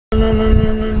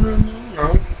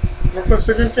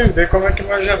consigo entender como é que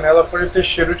uma janela pode ter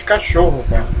cheiro de cachorro,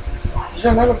 cara.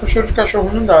 Janela com cheiro de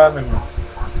cachorro não dá, meu irmão.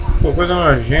 Pô, coisa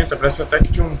nojenta, parece até que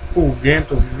tinha um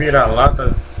pulguento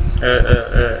vira-lata.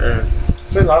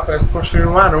 Sei lá, parece que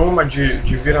construiu um aroma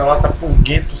de vira-lata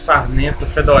pulguento, sarnento,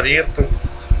 fedorento.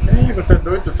 Tá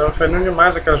doido, tava fedendo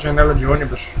demais aquela janela de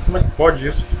ônibus. Como é que pode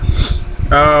isso?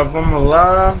 Vamos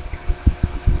lá.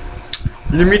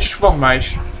 Limites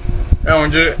formais. É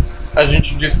onde a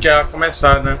gente disse que ia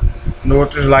começar, né? No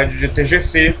outro slide de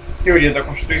TGC, Teoria da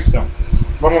Constituição.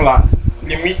 Vamos lá.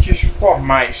 Limites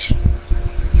formais.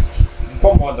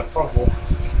 Incomoda, por favor.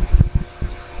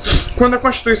 Quando a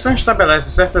Constituição estabelece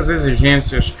certas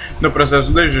exigências no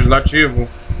processo legislativo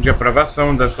de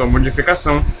aprovação da sua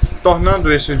modificação,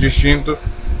 tornando este distinto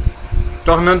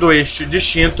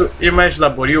e mais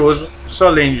laborioso,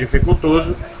 solene e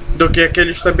dificultoso do que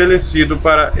aquele estabelecido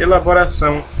para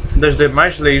elaboração das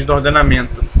demais leis do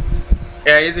ordenamento.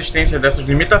 É a existência dessas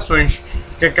limitações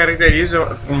que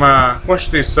caracteriza uma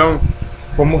Constituição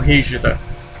como rígida.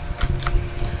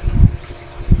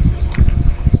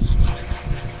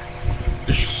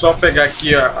 Deixa eu só pegar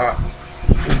aqui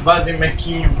o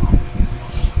Vademequinho,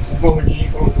 o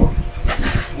gordinho,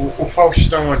 o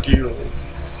Faustão aqui, o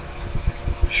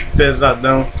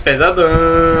pesadão.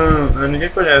 Ninguém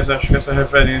conhece, acho que essa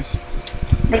referência.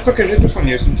 Mas de qualquer jeito eu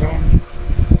conheço, então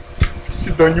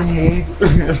se dane o mundo.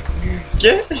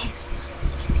 Que?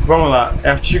 Vamos lá, é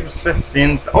artigo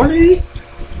 60. Olha aí!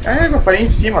 Eu parei em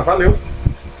cima, valeu.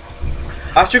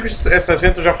 Artigo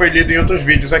 60 já foi lido em outros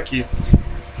vídeos aqui.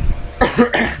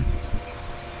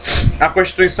 A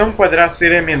Constituição poderá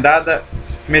ser emendada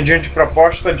mediante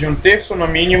proposta de 1/3 no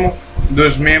mínimo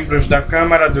dos membros da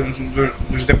Câmara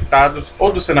dos Deputados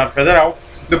ou do Senado Federal,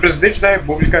 do Presidente da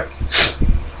República,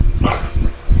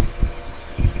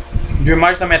 de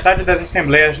mais da metade das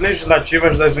Assembleias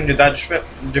Legislativas das unidades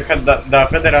da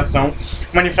Federação,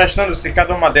 manifestando-se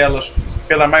cada uma delas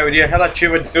pela maioria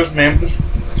relativa de seus membros.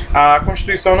 A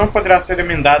Constituição não poderá ser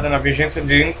emendada na vigência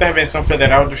de intervenção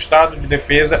federal do Estado de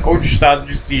Defesa ou de Estado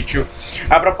de Sítio.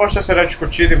 A proposta será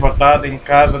discutida e votada em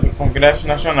casa do Congresso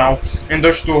Nacional em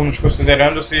 2 turnos,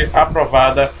 considerando-se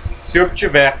aprovada se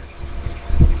obtiver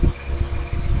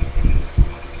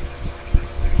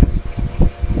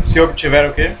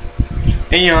o quê?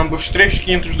 Em ambos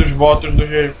 3/5 dos votos dos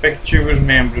respectivos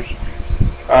membros.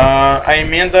 A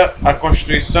emenda à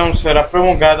Constituição será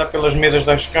promulgada pelas mesas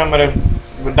da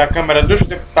Câmara dos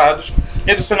Deputados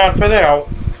e do Senado Federal,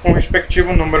 com o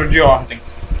respectivo número de ordem.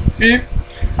 E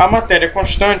a matéria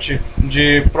constante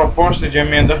de proposta de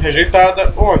emenda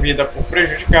rejeitada ou havida por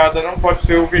prejudicada não pode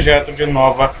ser objeto de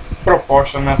nova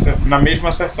proposta na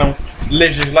mesma sessão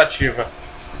legislativa.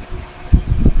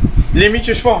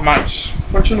 Limites formais.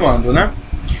 Continuando, né?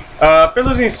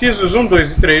 Pelos incisos 1,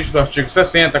 2 e 3 do artigo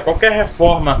 60, qualquer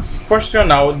reforma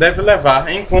constitucional deve levar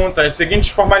em conta as seguintes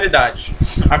formalidades.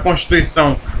 A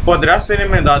Constituição poderá ser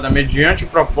emendada mediante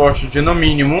proposta de no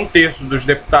mínimo 1/3 dos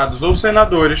deputados ou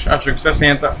senadores, artigo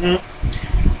 60,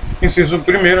 inciso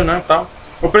 1º, né, tal.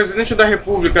 O Presidente da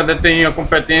República detém a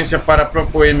competência para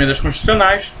propor emendas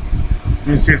constitucionais,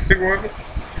 inciso 2º.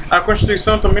 A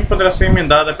Constituição também poderá ser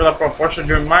emendada pela proposta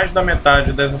de mais da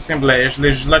metade das Assembleias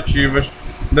Legislativas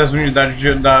das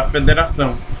unidades da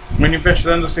Federação,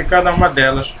 manifestando-se cada uma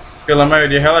delas pela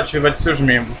maioria relativa de seus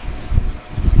membros.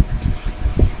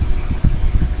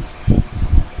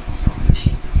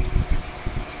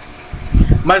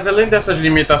 Mas além dessas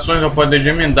limitações ao poder de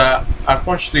emendar a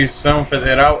Constituição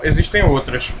Federal, existem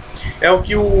outras. É o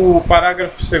que o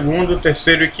parágrafo 2º,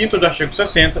 3º e 5º do artigo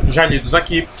 60, já lidos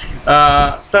aqui,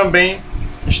 também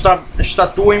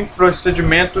estatuem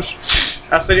procedimentos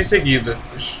a serem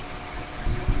seguidos.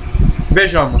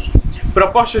 Vejamos.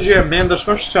 Propostas de emendas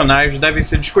constitucionais devem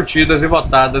ser discutidas e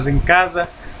votadas em casa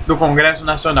do Congresso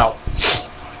Nacional,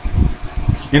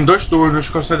 em 2 turnos,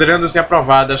 considerando-se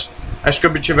aprovadas as que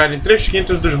obtiverem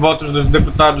 3/5 dos votos dos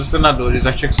deputados e senadores.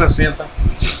 Artigo 60,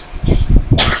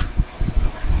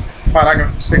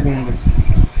 parágrafo 2º.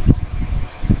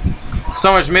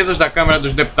 São as mesas da Câmara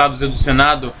dos Deputados e do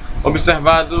Senado,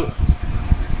 observado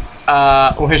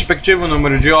o respectivo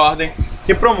número de ordem,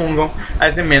 que promulgam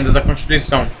as emendas à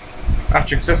Constituição.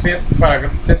 Artigo 60,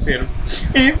 parágrafo 3º.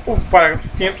 E o parágrafo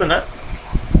 5º, né?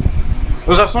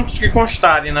 Os assuntos que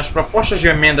constarem nas propostas de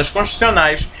emendas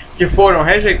constitucionais que foram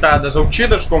rejeitadas ou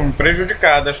tidas como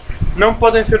prejudicadas não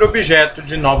podem ser objeto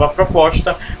de nova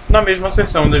proposta na mesma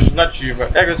sessão legislativa.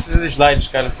 Esses slides,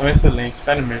 cara, são excelentes,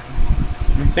 sério mesmo.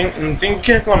 Não tem o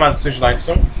que reclamar desses slides,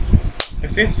 são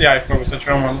essenciais para você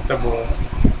tirar uma luta boa.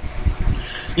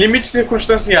 Limites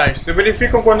circunstanciais se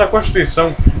verificam quando a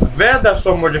Constituição veda a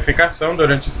sua modificação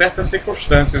durante certas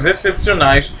circunstâncias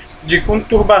excepcionais de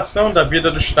conturbação da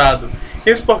vida do Estado.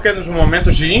 Isso porque nos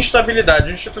momentos de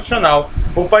instabilidade institucional,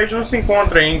 o país não se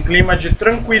encontra em clima de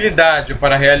tranquilidade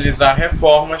para realizar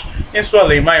reformas em sua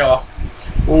lei maior.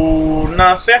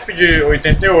 Na CF de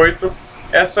 88,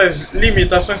 essas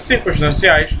limitações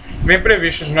circunstanciais vêm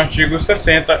previstas no artigo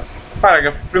 60,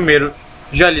 parágrafo 1º,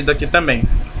 já lido aqui também.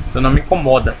 Então não me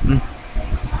incomoda.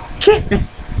 Que?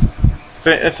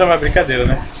 Essa é uma brincadeira,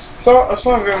 né?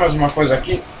 Só ver mais uma coisa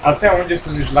aqui, até onde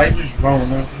esses slides vão,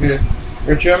 né? Porque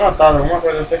eu tinha anotado alguma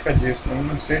coisa acerca disso. Eu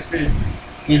não sei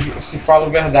se falo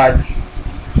verdades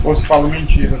ou se falo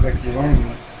mentiras aqui. Vamos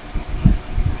ver.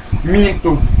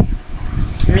 Minto.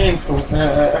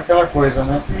 É aquela coisa,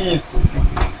 né? Minto.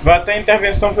 Vai até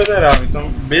intervenção federal, então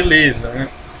beleza, né?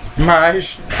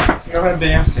 Mas não é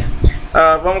bem assim.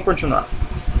 Vamos continuar.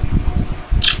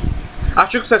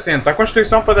 Artigo 60. A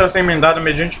Constituição poderá ser emendada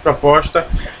mediante proposta.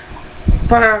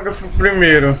 Parágrafo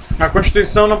 1º. A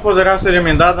Constituição não poderá ser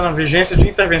emendada na vigência de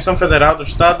intervenção federal do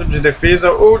Estado de Defesa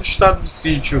ou de Estado de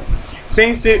Sítio.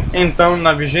 Tem-se, então,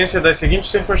 na vigência das seguintes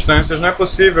circunstâncias, não é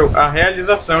possível a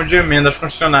realização de emendas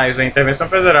constitucionais à intervenção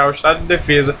federal, Estado de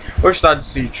Defesa ou Estado de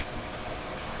Sítio.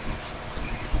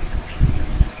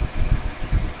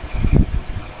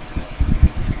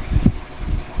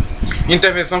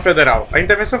 Intervenção federal. A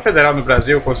intervenção federal no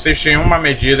Brasil consiste em uma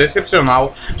medida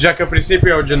excepcional, já que o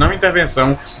princípio é o de não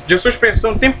intervenção, de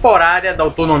suspensão temporária da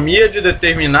autonomia de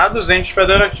determinados entes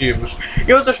federativos.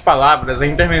 Em outras palavras, a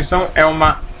intervenção é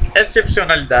uma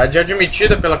excepcionalidade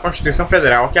admitida pela Constituição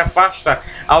Federal que afasta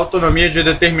a autonomia de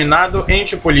determinado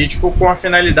ente político com a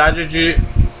finalidade de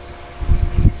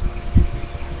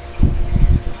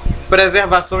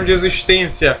preservação de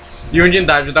existência e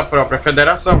unidade da própria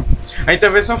federação. A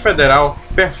intervenção federal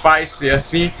perfaz-se,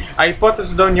 assim, a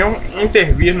hipótese da União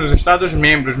intervir nos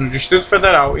Estados-membros, no Distrito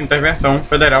Federal, intervenção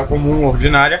federal comum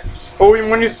ordinária, ou em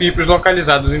municípios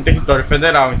localizados em território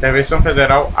federal, intervenção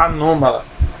federal anômala.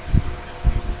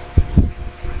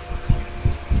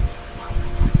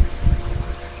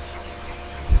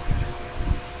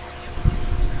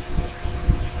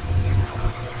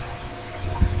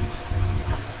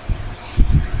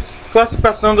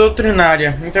 Classificação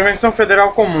doutrinária. Intervenção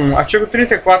federal comum. Artigo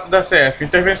 34 da CF.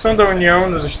 Intervenção da União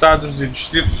nos Estados e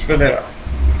Distritos Federal.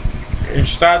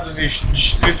 Estados e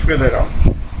Distrito Federal.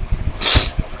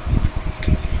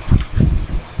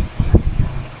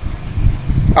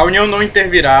 A União não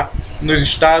intervirá nos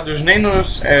Estados nem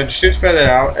nos Distrito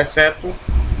Federal, exceto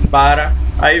para...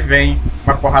 Aí vem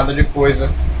uma porrada de coisa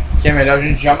que é melhor a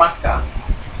gente já marcar.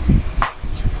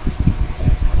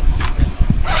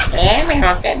 Meu irmão,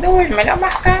 até doido, melhor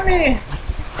marcar mesmo.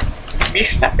 O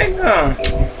bicho tá pegando.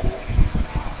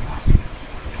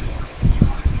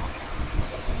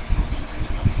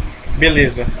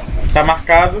 Beleza, tá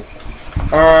marcado.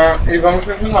 E vamos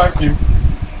continuar aqui.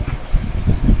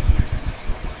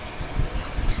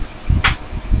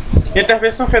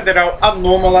 Intervenção federal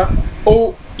anômala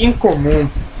ou incomum.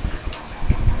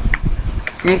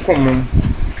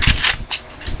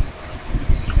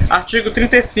 Artigo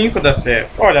 35 da CF.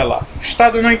 Olha lá. O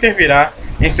Estado não intervirá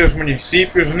em seus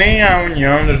municípios, nem a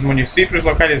União nos municípios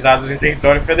localizados em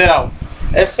território federal.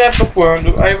 Exceto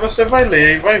quando... Aí você vai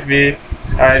ler e vai ver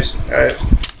as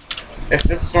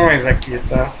exceções aqui,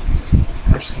 tá?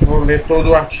 Eu vou ler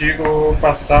todo o artigo, vou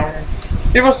passar um...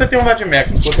 E você tem um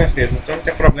vadimeco, com certeza. Então não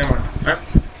tem problema não, né?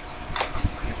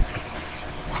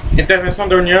 Intervenção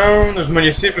da União nos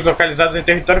municípios localizados em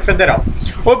território federal.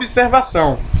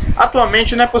 Observação.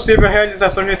 Atualmente não é possível a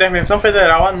realização de intervenção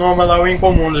federal anômala ou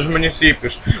incomum nos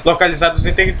municípios localizados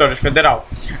em território federal,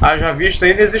 haja vista a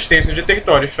inexistência de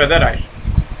territórios federais.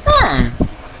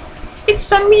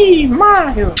 It's me,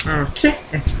 Mario. Que?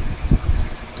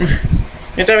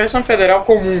 Intervenção federal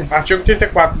comum. Artigo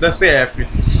 34 da CF.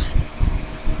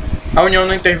 A União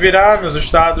não intervirá nos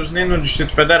estados nem no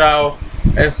Distrito Federal,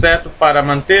 exceto para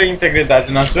manter a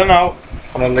integridade nacional.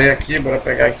 Bora ler aqui, bora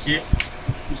pegar aqui.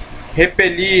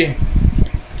 Repelir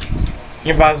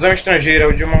invasão estrangeira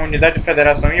ou de uma unidade de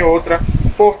federação em outra,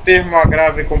 por termo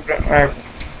agrave e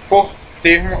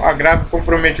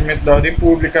comprometimento da ordem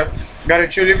pública,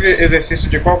 garantir o livre exercício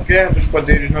de qualquer dos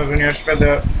poderes nas uniões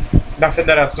da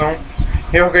federação,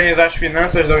 reorganizar as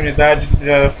finanças da unidade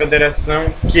da federação,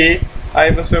 que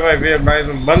aí você vai ver mais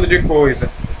um bando de coisa.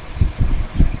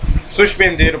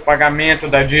 Suspender o pagamento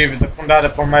da dívida fundada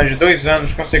por mais de 2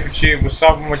 anos consecutivos,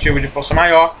 salvo motivo de força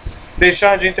maior,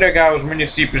 deixar de entregar aos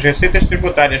municípios receitas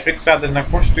tributárias fixadas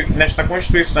nesta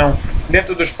Constituição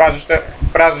dentro dos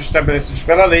prazos estabelecidos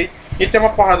pela lei, e tem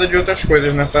uma porrada de outras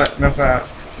coisas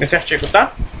nesse artigo,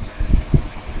 tá?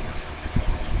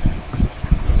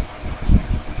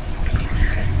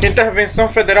 Intervenção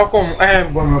federal comum.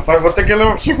 Bom, meu pai, vou ter que ler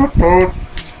o artigo todo.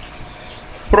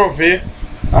 Prover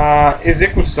a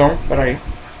execução,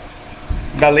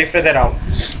 da lei federal,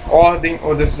 ordem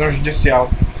ou decisão judicial.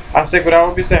 Assegurar a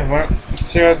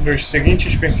observância dos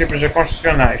seguintes princípios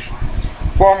constitucionais: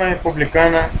 forma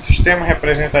republicana, sistema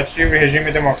representativo e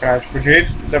regime democrático,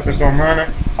 direitos da pessoa humana,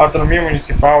 autonomia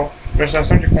municipal,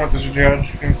 prestação de contas de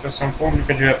administração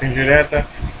pública direta e indireta,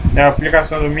 a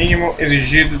aplicação do mínimo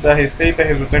exigido da receita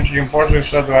resultante de impostos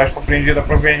estaduais compreendida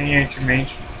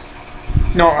provenientemente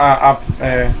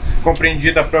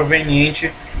compreendida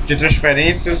proveniente de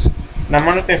transferências na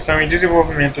manutenção e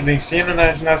desenvolvimento do ensino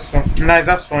nas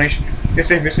ações e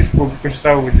serviços públicos de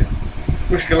saúde.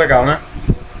 Puxa, que legal, né?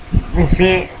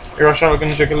 Enfim, eu achava que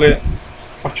não tinha que ler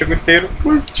o artigo inteiro,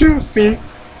 tinha sim.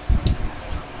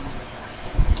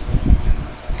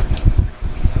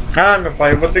 Ah, meu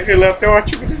pai, eu vou ter que ler até o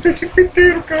artigo 35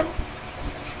 inteiro, cara.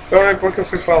 Olha qual que eu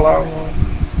fui falar,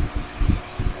 mano.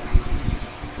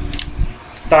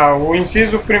 Tá, o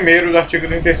inciso 1º do artigo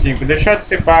 35. Deixar de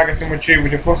ser paga sem motivo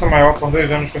de força maior por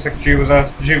 2 anos consecutivos a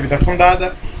dívida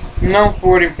fundada, não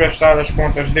forem prestadas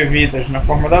contas devidas na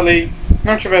forma da lei,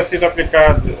 não tiver sido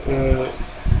aplicado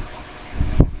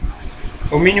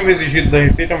o mínimo exigido da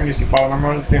Receita Municipal na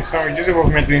manutenção e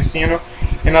desenvolvimento do ensino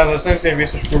e nas ações e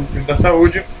serviços públicos da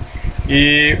saúde,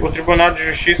 e o Tribunal de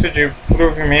Justiça de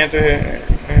provimento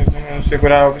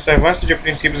assegurar a observância de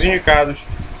princípios indicados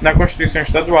na Constituição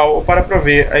Estadual ou para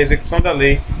prover a execução da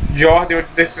lei de ordem ou de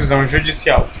decisão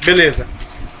judicial. Beleza.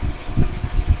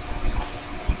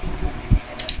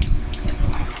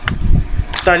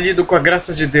 Tá lido com a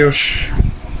graça de Deus.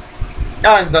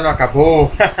 Ah, ainda não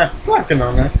acabou? Claro que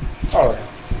não, né? Olha,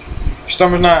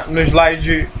 estamos no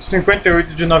slide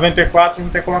 58 de 94, não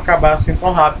tem como acabar assim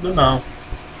tão rápido, não.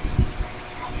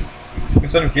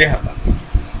 Pensando o quê, rapaz?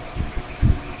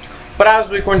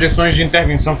 Prazo e condições de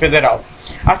intervenção federal.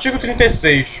 Artigo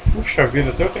 36. Puxa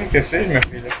vida, até o 36, minha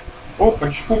filha. Opa,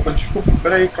 desculpa.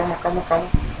 Peraí, calma.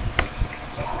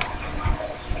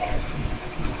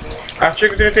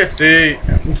 Artigo 36.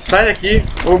 Sai daqui.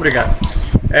 Obrigado.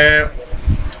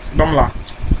 Vamos lá.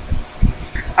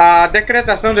 A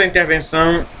decretação da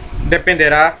intervenção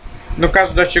dependerá, no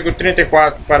caso do artigo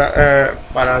 34,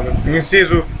 parágrafo,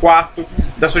 inciso 4,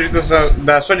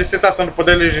 da solicitação do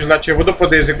Poder Legislativo ou do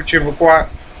Poder Executivo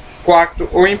coacto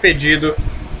ou impedido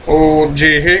ou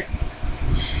de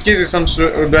requisição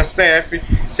do STF,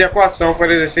 se a coação for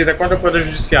exercida contra o Poder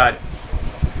Judiciário.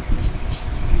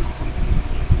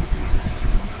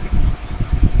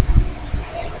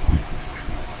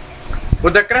 O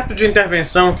decreto de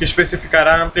intervenção que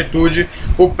especificará a amplitude,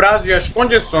 o prazo e as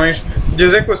condições de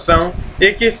execução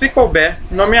e que, se couber,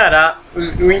 nomeará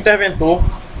o interventor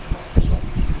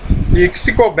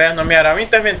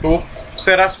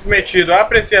será submetido à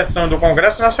apreciação do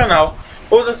Congresso Nacional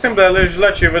ou da Assembleia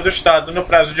Legislativa do Estado no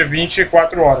prazo de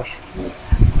 24 horas.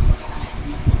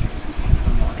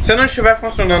 Se não estiver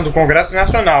funcionando o Congresso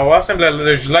Nacional ou a Assembleia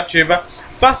Legislativa,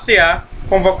 far-se-á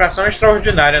convocação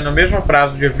extraordinária no mesmo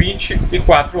prazo de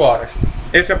 24 horas.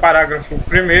 Esse é o parágrafo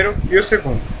 1º e o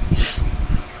 2º.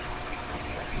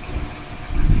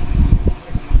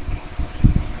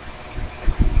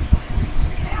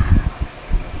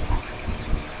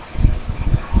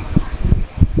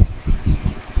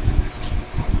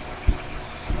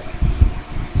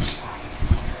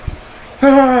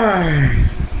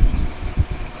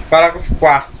 Parágrafo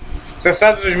 4º.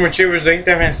 Cessados os motivos da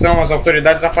intervenção, as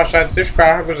autoridades afastadas de seus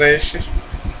cargos, estes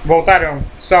voltarão,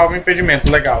 salvo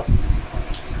impedimento legal.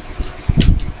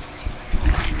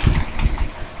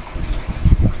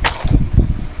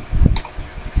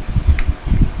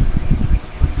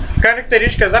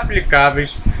 Características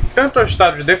aplicáveis tanto ao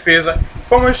estado de defesa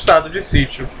como ao estado de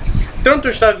sítio. Tanto o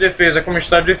estado de defesa como o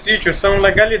estado de sítio são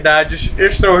legalidades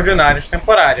extraordinárias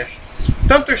temporárias.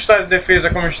 Tanto o estado de defesa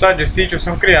como o estado de sítio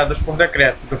são criados por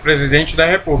decreto do Presidente da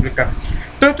República.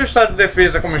 Tanto o estado de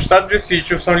defesa como o estado de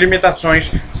sítio são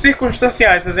limitações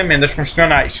circunstanciais às emendas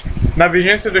constitucionais. Na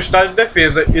vigência do estado de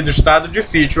defesa e do estado de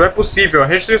sítio é possível a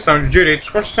restrição de direitos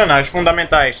constitucionais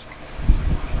fundamentais.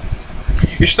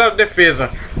 Estado de defesa.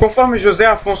 Conforme José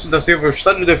Afonso da Silva, o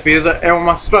estado de defesa é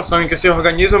uma situação em que se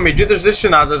organizam medidas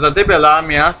destinadas a debelar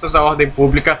ameaças à ordem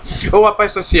pública ou à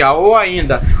paz social, ou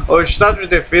ainda, o estado de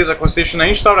defesa consiste na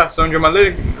instauração de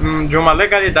uma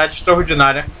legalidade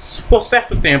extraordinária por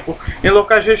certo tempo, em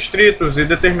locais restritos e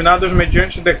determinados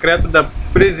mediante decreto do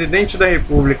Presidente da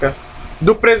República,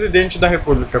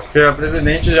 porque a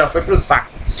Presidente já foi pro saco.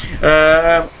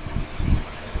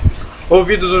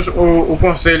 ouvidos o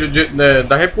Conselho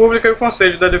da República e o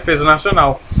Conselho da Defesa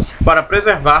Nacional, para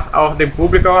preservar a ordem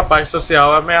pública ou a paz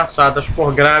social ameaçadas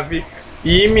por grave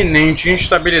e iminente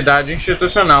instabilidade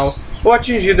institucional ou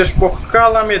atingidas por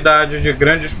calamidade de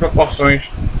grandes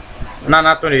proporções na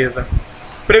natureza.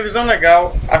 Previsão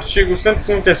legal, artigo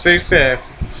 136 CF.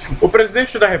 O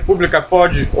Presidente da República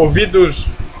pode, ouvidos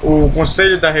o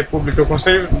Conselho da República e o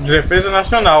Conselho de Defesa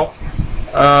Nacional,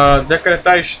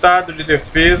 decretar estado de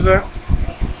defesa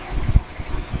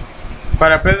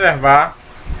para preservar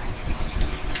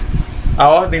a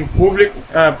ordem pública,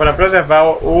 para preservar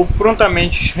ou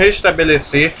prontamente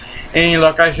restabelecer em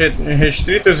locais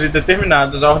restritos e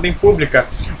determinados a ordem pública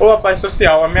ou a paz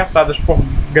social ameaçadas por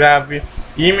grave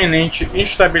e iminente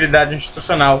instabilidade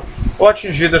institucional ou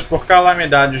atingidas por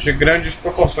calamidades de grandes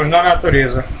proporções na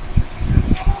natureza.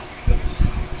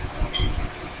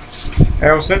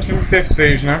 É o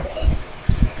 136, né?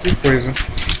 Que coisa.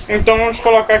 Então vamos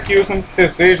colocar aqui o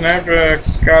 136, né? Para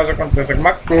que caso aconteça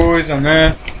alguma coisa,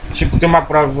 né? Tipo, tem uma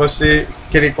prova, você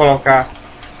querer colocar,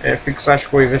 fixar as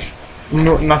coisas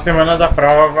na semana da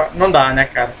prova, não dá, né,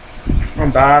 cara? Não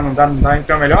dá.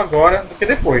 Então é melhor agora do que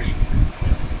depois.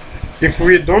 If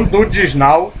we don't do this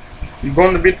now, we're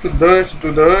gonna be to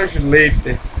do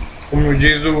later. Como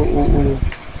diz o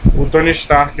Tony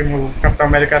Stark no Capitão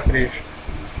América 3.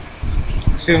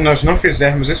 Se nós não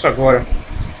fizermos isso agora,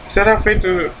 será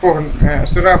feito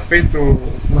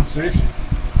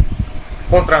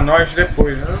contra nós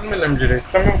depois. Eu não me lembro direito.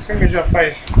 Também o filme já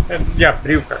faz de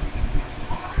abril, cara.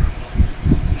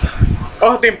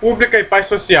 Ordem pública e paz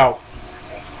social.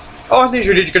 A ordem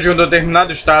jurídica de um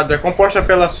determinado Estado é composta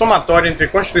pela somatória entre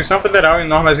Constituição Federal e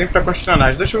normas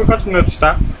infraconstitucionais. Deixa eu ver quantos minutos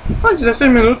está.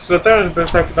 16 minutos, até eu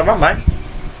pensava que estava mais.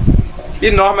 E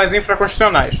normas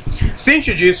infraconstitucionais.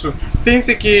 Ciente disso,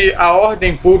 tem-se que a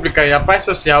ordem pública e a paz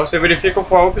social se verificam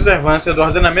com a observância do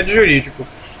ordenamento jurídico.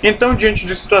 Então, diante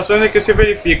de situações em que se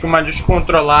verifica uma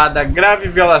descontrolada, grave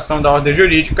violação da ordem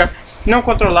jurídica, não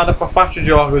controlada por parte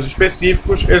de órgãos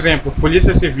específicos, exemplo,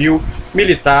 Polícia Civil,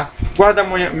 Militar, Guarda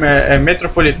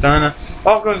Metropolitana,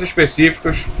 órgãos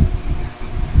específicos,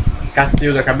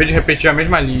 Cacilda, acabei de repetir a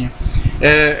mesma linha,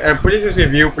 Polícia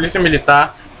Civil, Polícia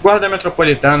Militar, Guarda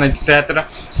Metropolitana, etc.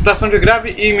 Situação de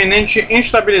grave e iminente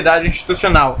instabilidade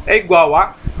institucional é igual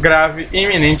a grave e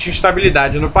iminente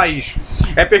instabilidade no país.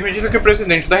 É permitido que o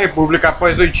Presidente da República,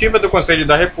 após oitiva do Conselho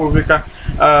da República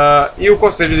e o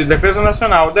Conselho de Defesa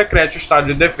Nacional, decrete estado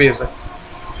de defesa.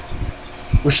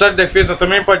 O estado de defesa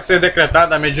também pode ser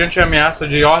decretado mediante ameaça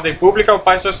de ordem pública ou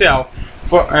paz social,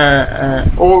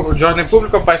 ou de ordem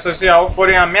pública ou paz social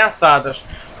forem ameaçadas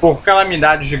por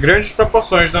calamidades de grandes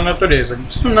proporções da natureza,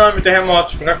 tsunami,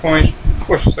 terremotos, furacões.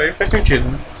 Poxa, isso aí faz sentido,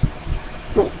 né?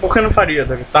 Por que não faria,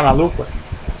 David? Tá maluco?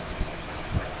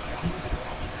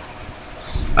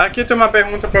 Aqui tem uma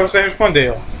pergunta para você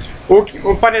responder.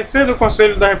 O parecer do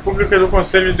Conselho da República e do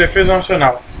Conselho de Defesa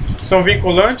Nacional são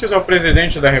vinculantes ao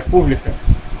Presidente da República?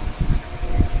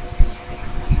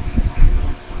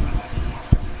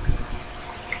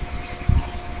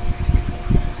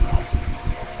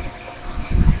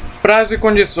 Prazo e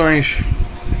condições.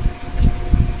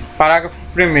 Parágrafo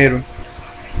 1º.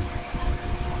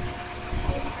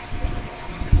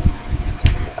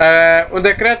 O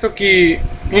decreto que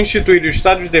instituir o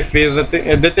estado de defesa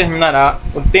determinará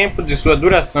o tempo de sua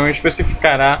duração e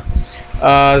especificará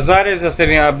as áreas a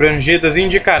serem abrangidas e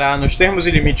indicará, nos termos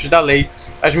e limites da lei,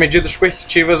 as medidas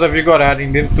coercitivas a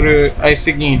vigorarem dentre as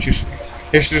seguintes: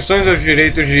 restrições aos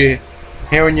direitos de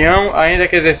reunião, ainda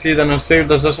que exercida no seio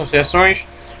das associações,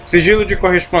 sigilo de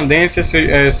correspondência,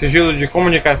 sigilo de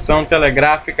comunicação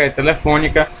telegráfica e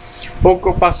telefônica,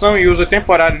 ocupação e uso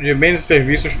temporário de bens e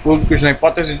serviços públicos na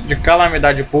hipótese de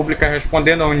calamidade pública,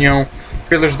 respondendo à União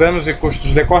pelos danos e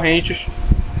custos decorrentes.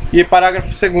 E parágrafo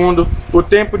 2º, o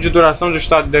tempo de duração do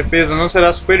estado de defesa não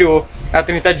será superior a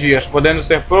 30 dias, podendo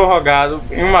ser prorrogado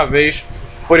em uma vez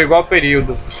por igual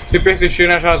período, se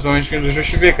persistirem as razões que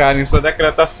justificarem sua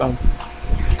decretação.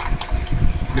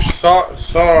 Deixa eu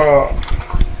só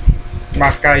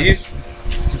marcar isso,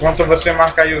 enquanto você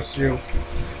marca aí o seu.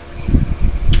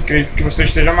 Que você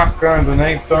esteja marcando,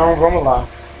 né? Então vamos lá.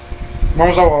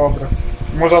 Vamos à obra.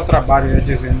 Vamos ao trabalho, ia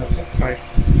dizer, né? Tanto faz.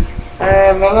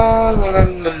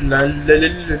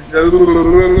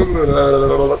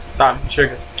 Tá,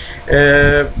 chega.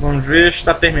 Vamos ver,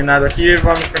 está terminado aqui.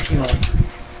 Vamos continuar.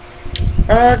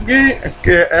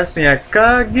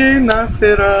 Caguei na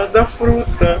feira da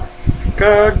fruta.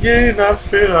 Caguei na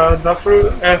feira da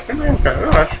fruta. É assim mesmo, cara.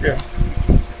 Eu acho que é.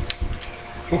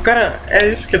 O cara, é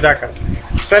isso que dá, cara.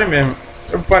 Sério mesmo.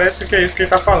 Parece que é isso que ele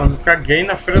tá falando. Caguei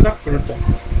na feira da fruta.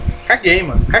 Caguei,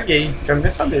 mano. Caguei. Quero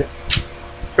nem saber.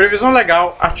 Previsão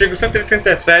legal, artigo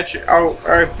 137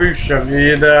 ai, puxa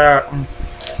vida,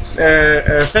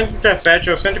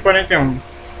 137 ao 141.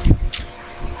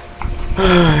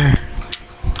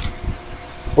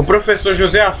 O professor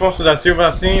José Afonso da Silva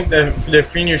assim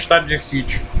define o estado de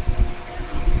sítio.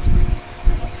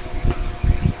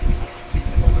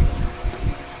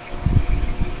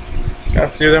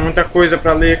 Cacilda, é muita coisa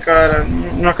pra ler, cara.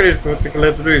 Não acredito que eu vou ter que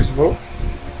ler tudo isso. Vou.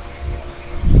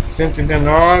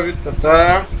 139,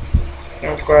 tá.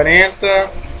 140,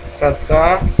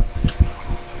 tá.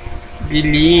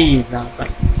 Beleza, tá.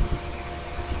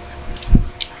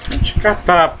 Vou te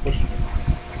catar, poxa.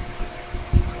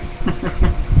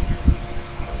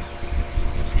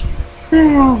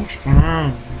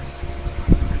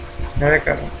 É,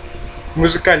 cara.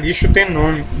 Música lixo tem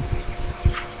nome.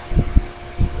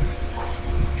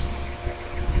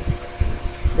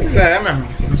 Pois é, meu irmão.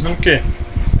 Pensando o quê?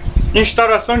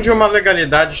 Instauração de uma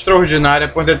legalidade extraordinária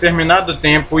por determinado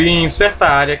tempo e em certa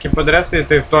área que poderá ser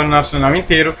território nacional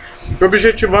inteiro,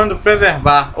 objetivando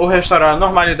preservar ou restaurar a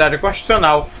normalidade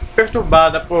constitucional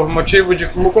perturbada por motivo de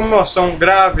comoção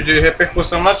grave de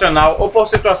repercussão nacional ou por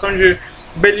situação de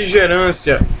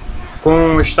beligerância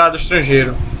com o Estado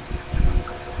estrangeiro.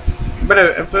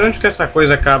 Por onde que essa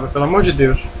coisa acaba, pelo amor de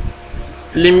Deus?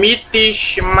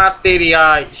 Limites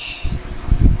materiais.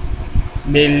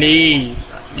 Beleza.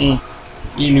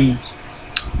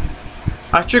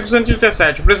 Artigo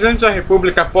 137. O Presidente da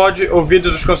República pode,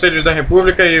 ouvidos os Conselhos da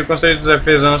República e o Conselho de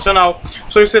Defesa Nacional,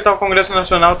 solicitar ao Congresso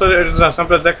Nacional autorização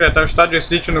para decretar o estado de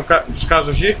sítio nos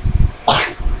casos de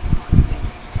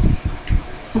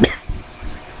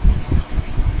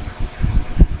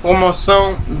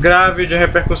comoção grave de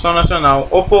repercussão nacional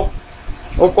ou por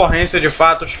ocorrência de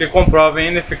fatos que comprovem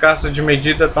a ineficácia de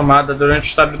medida tomada durante o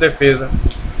estado de defesa.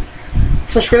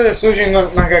 Essas coisas surgem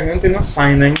na garganta e não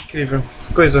saem, né? Incrível.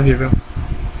 Coisa horrível.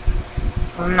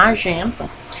 Nojento.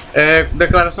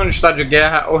 Declaração de estado de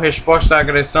guerra ou resposta à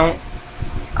agressão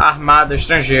armada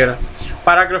estrangeira.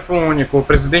 Parágrafo único. O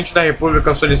Presidente da República,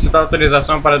 ao solicitar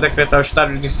autorização para decretar o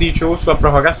estado de sítio ou sua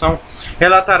prorrogação,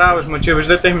 relatará os motivos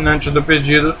determinantes do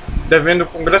pedido, devendo o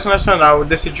Congresso Nacional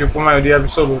decidir por maioria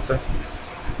absoluta.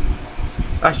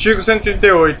 Artigo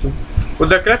 138. O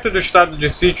decreto do estado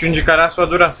de sítio indicará sua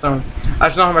duração,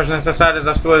 as normas necessárias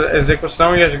à sua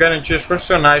execução e as garantias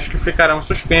constitucionais que ficarão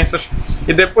suspensas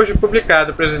e, depois de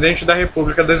publicado, o Presidente da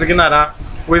República designará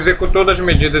o executor das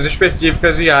medidas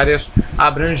específicas e áreas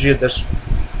abrangidas.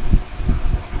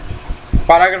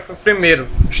 Parágrafo 1º.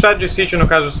 O estado de sítio, no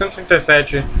caso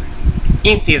 137,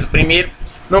 inciso 1º,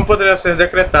 não poderá ser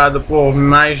decretado por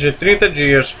mais de 30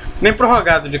 dias, nem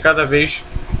prorrogado de cada vez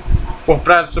por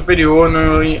prazo superior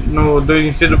do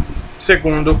inciso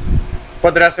 2º,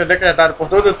 poderá ser decretado por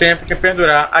todo o tempo que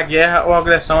perdurar a guerra ou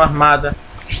agressão armada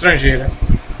estrangeira.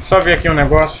 Só ver aqui um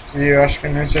negócio que eu acho que é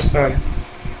necessário.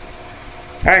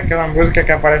 Aquela música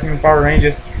que aparece no Power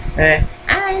Rangers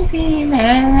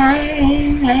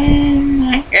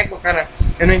cara,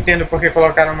 eu não entendo porque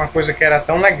colocaram uma coisa que era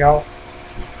tão legal,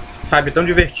 sabe, tão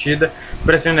divertida,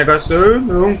 parecia um negócio,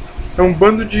 não, é um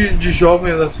bando de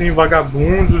jovens assim,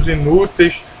 vagabundos,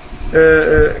 inúteis.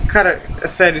 Cara, é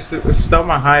sério, isso dá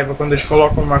uma raiva quando eles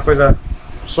colocam uma coisa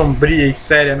sombria e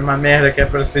séria numa merda que é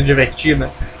pra ser divertida.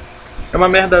 É uma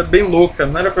merda bem louca,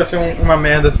 não era pra ser uma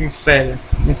merda assim séria,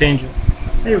 entende?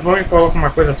 Aí vão e colocam uma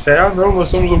coisa séria. Não, nós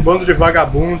somos um bando de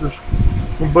vagabundos,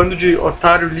 um bando de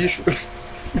otário lixo.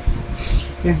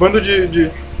 Um bando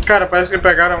de... Cara, parece que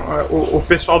pegaram o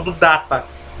pessoal do Data.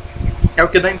 É o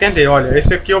que dá a entender, olha,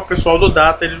 esse aqui é o pessoal do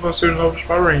Data, eles vão ser os novos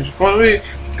Power Rangers.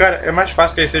 Cara, é mais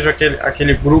fácil que ele seja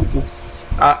aquele grupo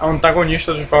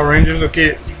antagonista dos Power Rangers do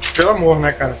que... Pelo amor,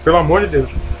 né, cara? Pelo amor de Deus.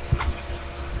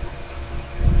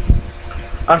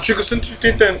 Artigo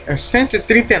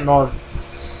 139.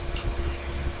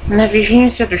 Na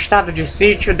vigência do estado de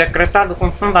sítio, decretado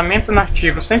com fundamento no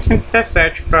artigo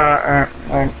 137,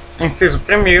 inciso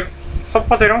 1º, só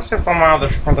poderão ser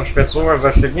tomadas contra as pessoas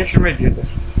as seguintes medidas.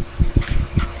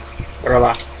 Bora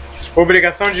lá.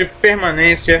 Obrigação de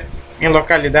permanência em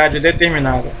localidade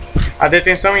determinada. A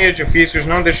detenção em edifícios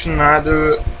não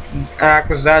destinados a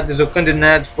acusados ou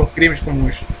condenados por crimes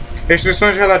comuns.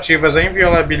 Restrições relativas à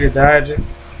inviolabilidade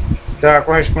da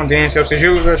correspondência, ao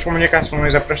sigilo das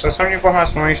comunicações, à prestação de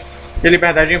informações e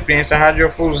liberdade de imprensa,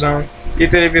 radiodifusão e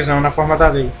televisão na forma da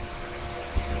lei.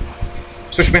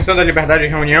 Suspensão da liberdade de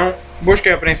reunião, busca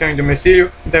e apreensão em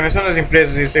domicílio, intervenção nas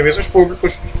empresas e serviços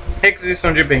públicos,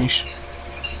 requisição de bens.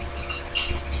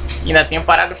 Ainda tem um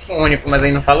parágrafo único, mas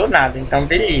aí não falou nada, então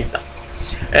beleza.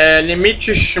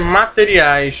 Limites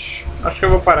materiais. Acho que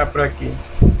eu vou parar por aqui.